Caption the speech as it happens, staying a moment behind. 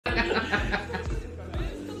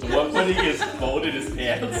putting his phone in his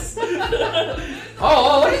pants.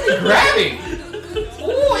 Oh, what is he grabbing?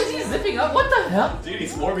 Oh, is he zipping up? What the hell? Dude,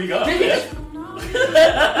 he's warming up. Did he just...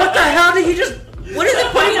 What the hell did he just... What is he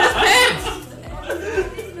putting in his pants?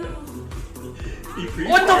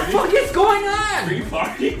 What the fuck is going on?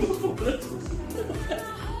 Pre-party?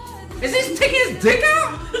 Is he taking his dick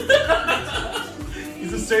out?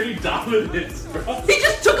 He's asserting dominance, bro. He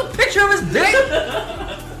just took a picture of his dick?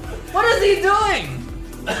 What is he doing?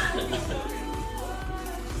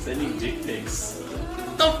 Sending dick pics.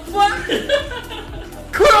 The fuck?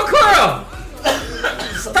 Kuro!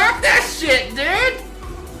 Stop that shit, dude!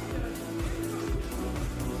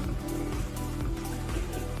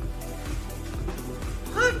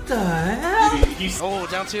 What the hell? Oh,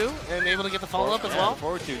 down two, and able to get the follow-up as well.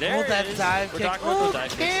 Forward two. There Oh, that dive We're kick. talking about those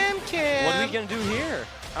dive kicks. Cam. What are we gonna do here?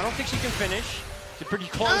 I don't think she can finish. She's pretty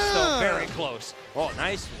close though, very close. Oh,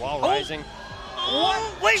 nice wall rising. What?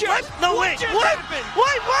 Wait, what? No, wait. What? Happened?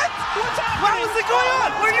 Wait, what? What's happening? How is it going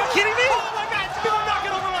on? Are you kidding me? Oh my God! People are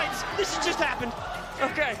knocking over lights. This has just happened.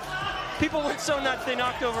 Okay. People went so nuts they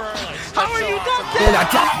knocked over our lights. How are you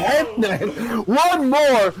not One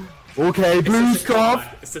more. Okay, blue scarf.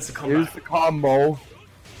 It's just a Here's comeback. the combo.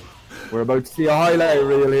 We're about to see a highlight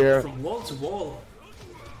reel here. From wall to wall.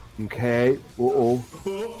 Okay. Oh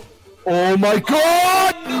my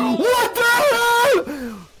God! What the hell?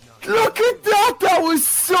 Look at that! That was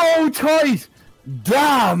so tight.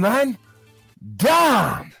 Damn, man.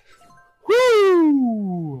 Damn.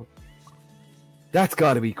 Woo! That's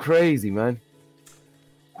gotta be crazy, man.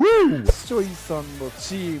 Woo! チョイさんの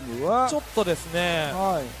チームはちょっとですね、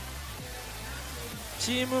はい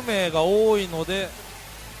チーム名が多いので、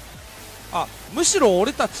むしろ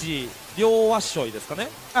俺たち両ワッショイですかね。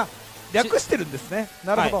略してるんですね。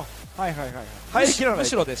なるほど。はいはいはいはい。入りきらない。む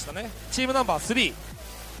しろでしたね。チームナンバー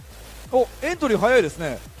3。お、エントリー早いです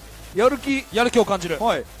ね。やる気を感じる。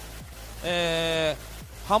はい。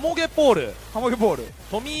ハモゲポール、ハモゲボール、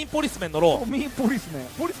トミーポリスメンのロトミーポリスメン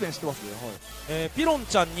知ってますね。はい。ピロン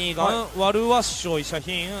ちゃんニーガン、ワルワッショイシャ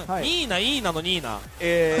ヒン、はいニーナイーナのニーナ。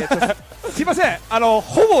すいません。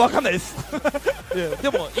ほぼわかんないです。で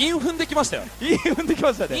もイン踏んできましたよ。いい踏んでき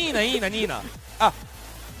ましたね。ニーナイーナニーナ。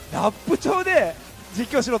ラップ調で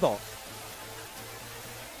実況しろと。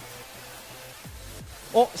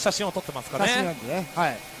写真を撮ってますかね。写真なんでね。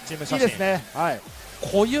はい。チーム写真。いいですね。はい。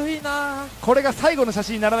濃ゆいな。これが最後の写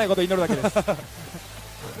真にならないことを祈るだけです。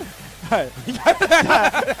はい。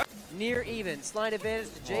Near even, slide advantage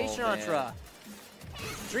to Jay Chantra.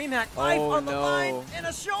 DreamHack knife on the line and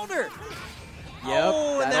a shoulder. Yep,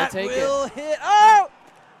 oh, and that'll that take will hit. Oh!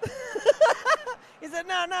 He said,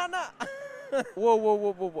 no.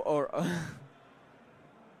 Whoa.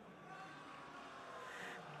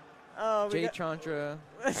 Oh, Jay Chantra.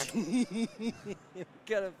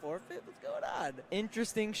 Got a forfeit? What's going on?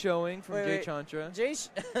 Interesting showing from Jay Chantra.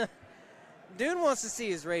 Dude wants to see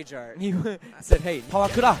his rage art. He said, hey. パワ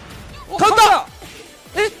ークラ。勝った。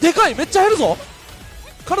でかい。めっちゃ減るぞ。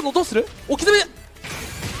彼のどうする？置き攻め。うわ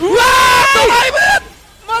ー！ドライ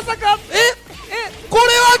ブ！まさか。これ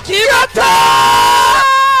は決まった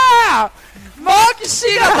ー！マキシ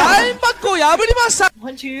ーがラインバックを破りました。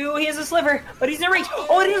1-2, he has a sliver, but he's in reach.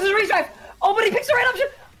 Oh, and he has a reach drive. Oh, but he picks the right option.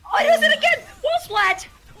 Oh, he does it again. Wall splat.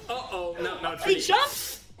 Uh-oh, no, He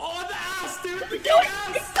jumps. Oh, the ass, dude! He does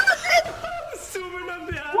it.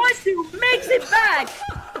 1-2 makes it back.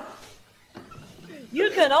 You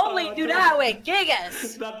can only do that with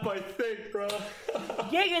Gigas. Not my thing, bro.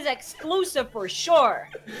 Gigas exclusive for sure.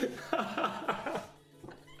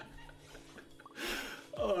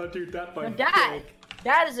 Oh, dude, that by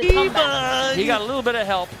That is a comeback. He got a little bit of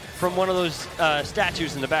help from one of those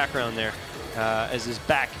statues in the background there as his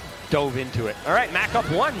back dove into it. All right, Mac up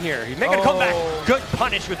one here. He's making a comeback. Good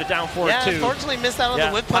punish with the down forward two. Unfortunately missed out on the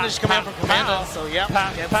whip punish coming out from Commando. So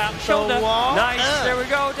Pop, shoulder. Nice. There we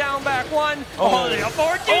go. Down back one. Oh, the up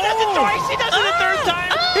forward. He does it twice. He does it a third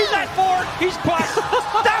time. He's at 4. He's plus.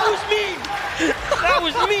 That was mean. That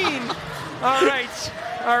was mean.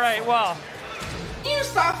 All right. Well. You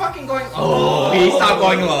stop fucking going. Oh, he stopped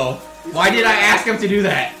going low. Why did I ask him to do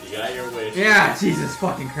that? You got your wish. Yeah, Jesus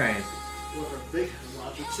fucking Christ. Big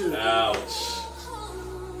logic too. Ouch.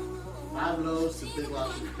 5 lows to big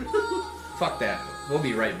logic. Fuck that. We'll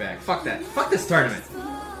be right back. Fuck that. Fuck this tournament.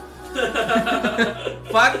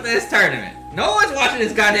 Fuck this tournament. No one's watching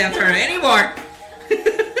this goddamn tournament anymore.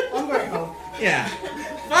 I'm going home. Yeah.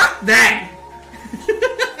 Fuck that.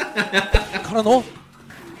 からの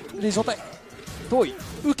レ状態遠い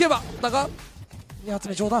受けばだが2発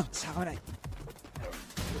目上段しゃがめない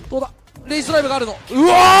どうだレイスドライブがあるのう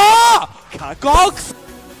わーガクス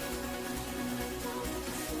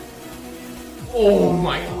Oh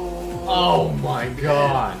my. Oh my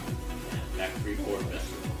god. Back 3-4 best.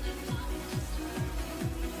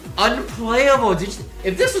 Unplayable.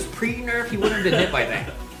 If this was pre-nerf, he wouldn't have been hit by that.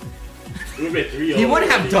 It would have been 3-0. He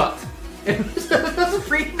wouldn't have ducked. If this was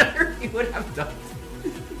pre-nerf, he would have ducked.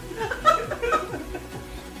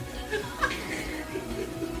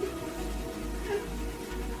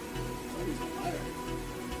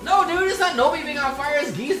 No, dude, it's not Nobi being on fire,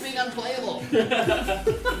 it's Geese being unplayable.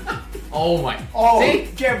 Oh my. Oh, see?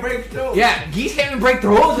 can't break through. Yeah, Geese can't even break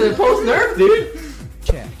throws in post nerf, dude.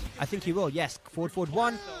 Check. I think he will. Yes. Forward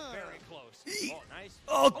one. Very close. Oh, nice.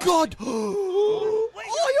 Oh god! Oh,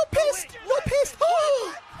 you're pissed! You're pissed!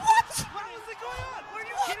 Oh, what?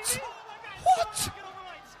 What?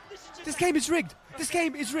 This game is rigged. This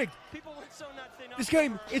game is rigged. This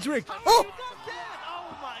game is rigged. Oh!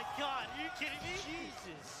 Oh my god, are you kidding me?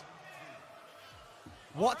 Jesus.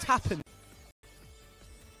 What happened?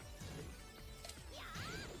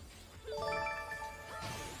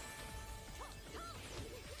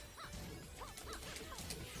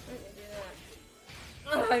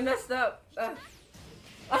 Oh, I messed up.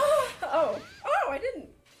 Oh, I didn't.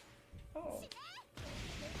 Oh.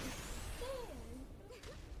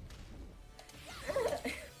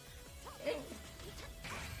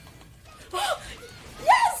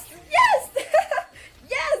 Yes! Yes!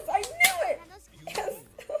 Yes! I knew it! Yes!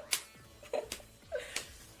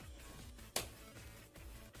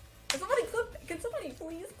 Can somebody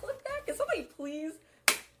please clip that? Can somebody please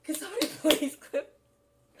clip?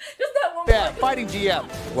 Just that one Yeah, more. fighting GM.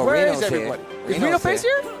 Well, Where Reno's is everyone? here. Is Reno Face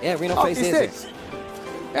here? Yeah, Reno Oh, Face he's is sick. here.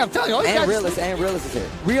 Yeah, I'm telling you, all these And guys. Realist is here.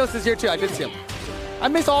 Realist is here too. I did see him. I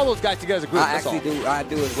miss all those guys together as a group. I that's all. actually do. I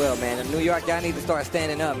do as well, man. In New York, y'all need to start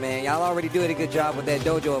standing up, man. Y'all already doing a good job with that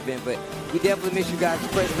dojo event, but we definitely miss you guys'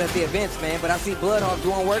 presence at the events, man. But I see Bloodhawk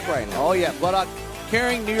doing work right now. Oh yeah, Bloodhawk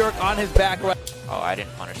carrying New York on his back right. Oh, I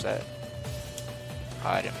didn't punish that. Oh,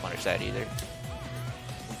 I didn't punish that either.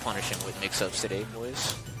 I'm punishing with mix-ups today,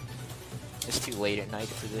 boys. It's too late at night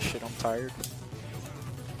for this shit. I'm tired.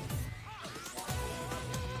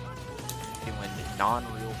 Doing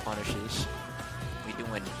non-real punishes. We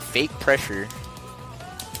doing fake pressure.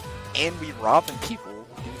 And we robbing people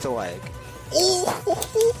due to lag. Oh,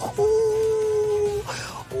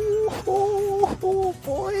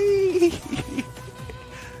 boy.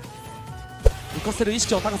 浮かせる意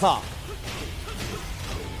識の高さ。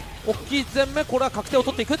大きい前目、これは確定を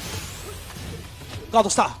取っていく。ガード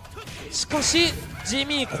した。しかしジ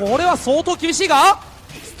ミー、これは相当厳しいが、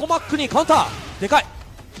ストマックにカウンターでかい。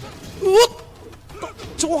うおっと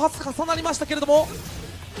挑発重なりましたけれども、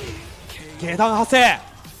下段発生、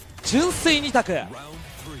純粋2択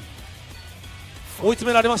追い詰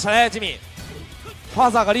められましたね。ジミー、ファ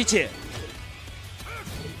ーザーがリーチ、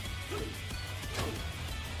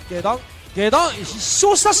下段必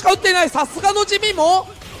勝したしか打っていない。さすがのジミーも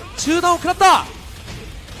中段を食らった。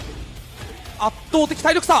圧倒的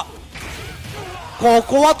体力差。こ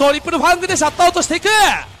こはトリプルファングでシャットアウトしていく。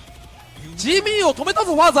ジミーを止めた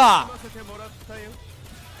ぞファーザー。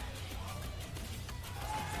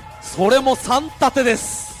それも3立てで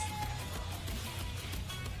す。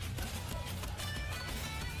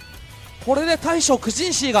これで大将クジ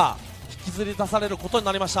ンシーが引きずり出されることに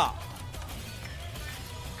なりました。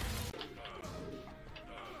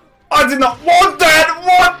I did not want that!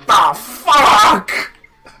 What the fuck?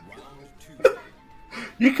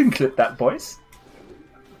 You can clip that, boys.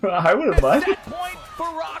 I wouldn't mind. Point for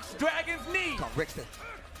Rock's Dragon's knee. Rickson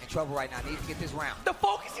in trouble right now. Needs to get this round. The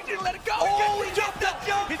focus, he didn't let it go. Oh, he jumped up.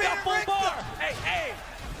 He's got full bar. Hey, hey.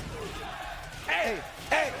 Hey,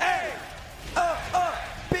 hey, hey.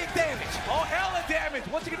 Big damage. Oh, hella damage.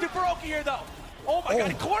 What's he gonna do for Oki here, though? Oh my god,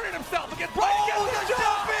 he cornered himself against Brian. Oh, the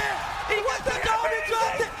jump in. He went the down and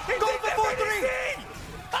dropped it. Go for 4-3.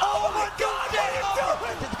 Oh my god,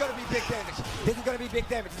 this is gonna be big damage. This is gonna be big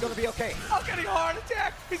damage. It's gonna be okay. I'm getting a heart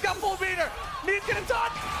attack. He's got full meter. Knee's gonna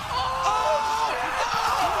touch. Oh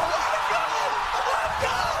my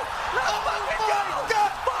god.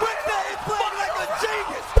 Whitney is playing like a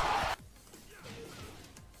genius.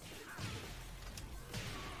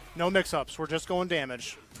 No mix-ups. We're just going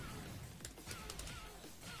damage.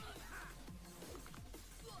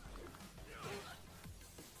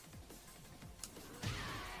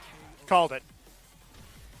 Called it.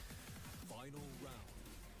 Final round.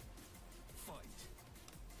 Fight.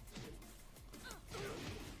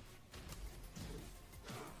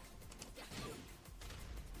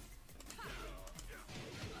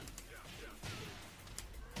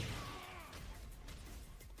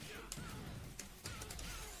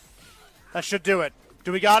 That should do it.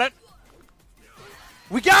 Do we got it?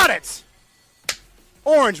 We got it!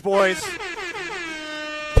 Orange, boys.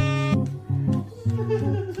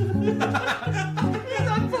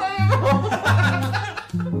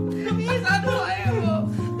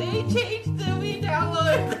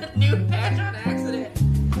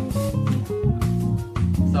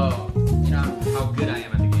 Oh.